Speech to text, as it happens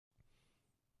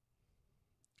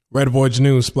Red Voyage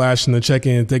News, splashing the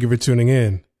check-in. Thank you for tuning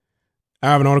in. I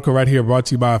have an article right here brought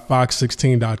to you by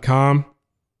Fox16.com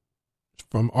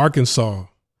from Arkansas.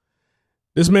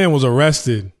 This man was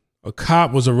arrested. A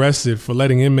cop was arrested for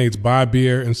letting inmates buy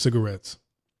beer and cigarettes.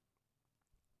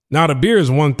 Now, the beer is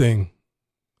one thing,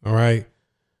 all right?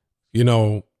 You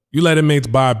know, you let inmates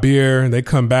buy beer, and they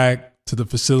come back to the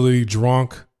facility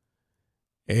drunk,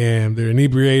 and they're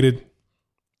inebriated.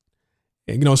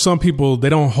 And, you know, some people, they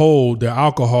don't hold their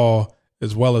alcohol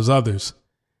as well as others.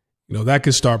 You know, that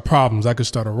could start problems. That could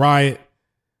start a riot.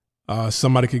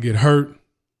 Somebody could get hurt.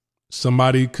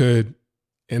 Somebody could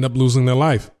end up losing their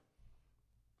life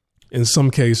in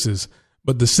some cases.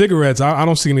 But the cigarettes, I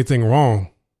don't see anything wrong.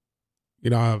 You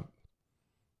know,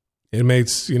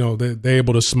 inmates, you know, they're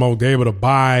able to smoke. They're able to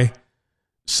buy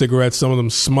cigarettes. Some of them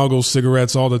smuggle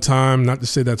cigarettes all the time. Not to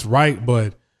say that's right,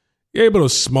 but you're able to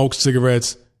smoke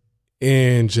cigarettes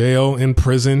in jail, in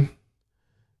prison.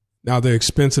 Now they're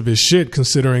expensive as shit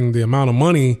considering the amount of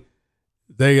money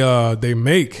they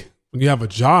make when you have a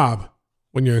job,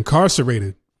 when you're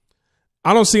incarcerated.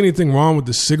 I don't see anything wrong with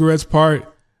the cigarettes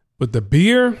part, but the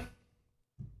beer,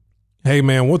 hey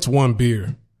man, what's one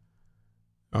beer?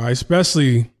 All right,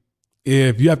 especially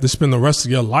if you have to spend the rest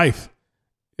of your life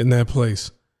in that place.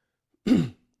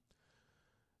 You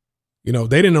know,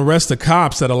 they didn't arrest the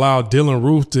cops that allowed Dylan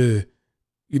Roof to,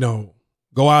 you know,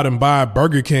 go out and buy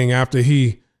Burger King after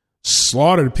he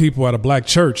slaughtered people at a black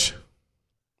church.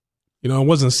 You know, it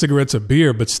wasn't cigarettes or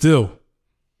beer, but still.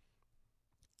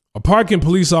 A Parkland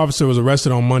police officer was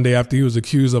arrested on Monday after he was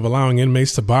accused of allowing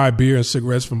inmates to buy beer and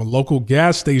cigarettes from a local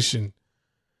gas station.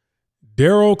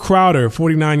 Daryl Crowder,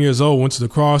 49 years old, went to the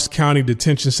Cross County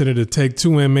Detention Center to take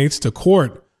two inmates to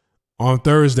court on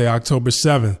Thursday, October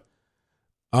 7th.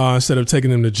 Instead of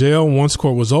taking them to jail, once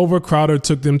court was over, Crowder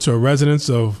took them to a residence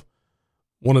of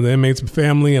one of the inmates'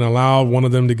 family and allowed one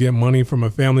of them to get money from a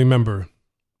family member.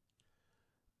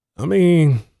 I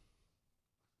mean,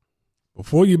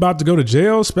 before you're about to go to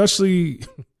jail, especially,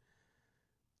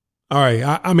 all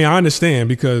right, I mean, I understand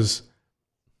because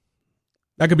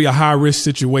that could be a high-risk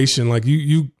situation. Like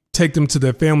you take them to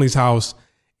their family's house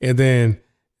and then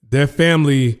their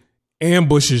family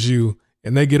ambushes you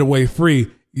and they get away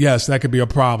free. Yes, that could be a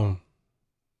problem.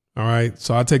 All right,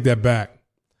 so I take that back.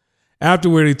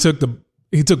 Afterward, he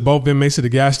took both inmates to the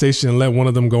gas station and let one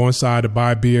of them go inside to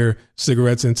buy beer,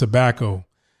 cigarettes, and tobacco.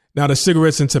 Now, the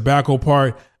cigarettes and tobacco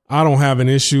part, I don't have an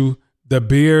issue. The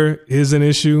beer is an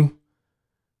issue.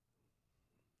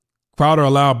 Crowder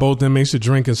allowed both inmates to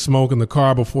drink and smoke in the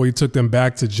car before he took them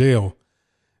back to jail.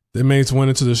 The inmates went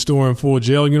into the store in full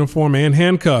jail uniform and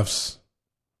handcuffs.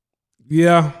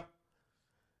 Yeah,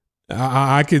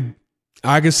 I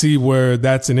could see where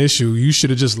that's an issue. You should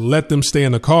have just let them stay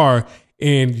in the car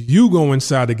and you go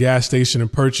inside the gas station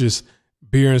and purchase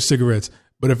beer and cigarettes.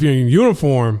 But if you're in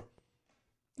uniform,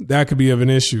 that could be of an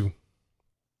issue.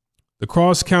 The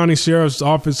Cross County Sheriff's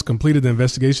Office completed the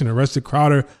investigation and arrested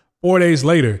Crowder 4 days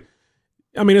later.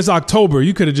 I mean, it's October.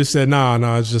 You could have just said,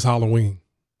 nah, it's just Halloween.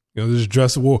 You know, this is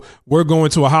dress. We're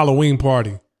going to a Halloween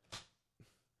party.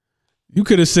 You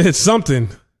could have said something.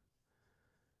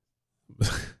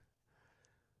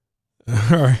 All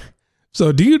right.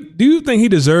 So do you think he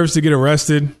deserves to get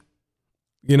arrested?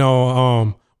 You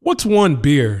know, what's one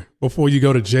beer before you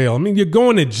go to jail? I mean, you're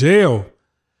going to jail.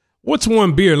 What's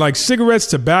one beer? Like cigarettes,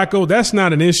 tobacco, that's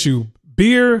not an issue.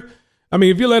 Beer, I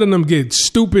mean, if you're letting them get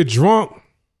stupid drunk,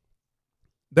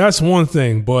 that's one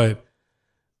thing. But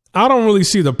I don't really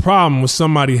see the problem with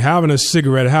somebody having a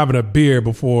cigarette, having a beer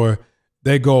before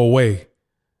they go away.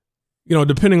 You know,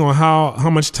 depending on how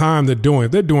much time they're doing.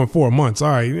 If they're doing 4 months, all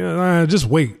right, you know, just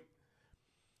wait.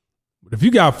 But if you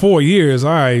got 4 years,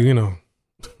 all right, you know,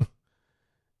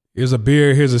 here's a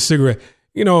beer, here's a cigarette.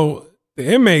 You know, the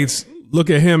inmates look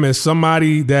at him as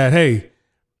somebody that, hey,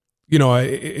 you know,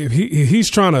 if he's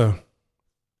trying to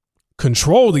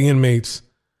control the inmates,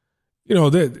 you know,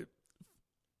 that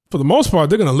for the most part,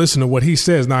 they're going to listen to what he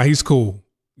says. Nah, he's cool.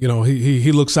 You know,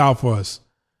 he looks out for us.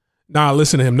 Nah,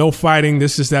 listen to him. No fighting.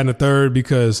 This, that, and the third,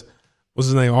 because what's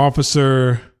his name?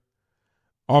 Officer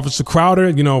Crowder.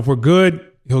 You know, if we're good,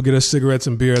 he'll get us cigarettes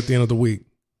and beer at the end of the week.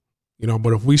 You know,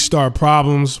 but if we start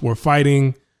problems, we're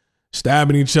fighting,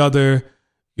 stabbing each other,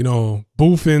 you know,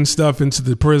 boofing stuff into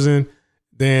the prison,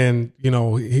 then, you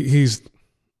know, he's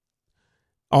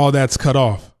all that's cut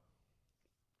off.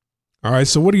 All right.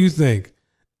 So what do you think?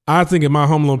 I think, in my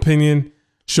humble opinion,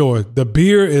 sure, the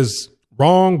beer is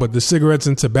wrong, but the cigarettes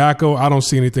and tobacco, I don't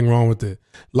see anything wrong with it.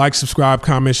 Like, subscribe,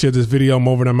 comment, share this video. I'm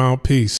over and I'm out. Peace.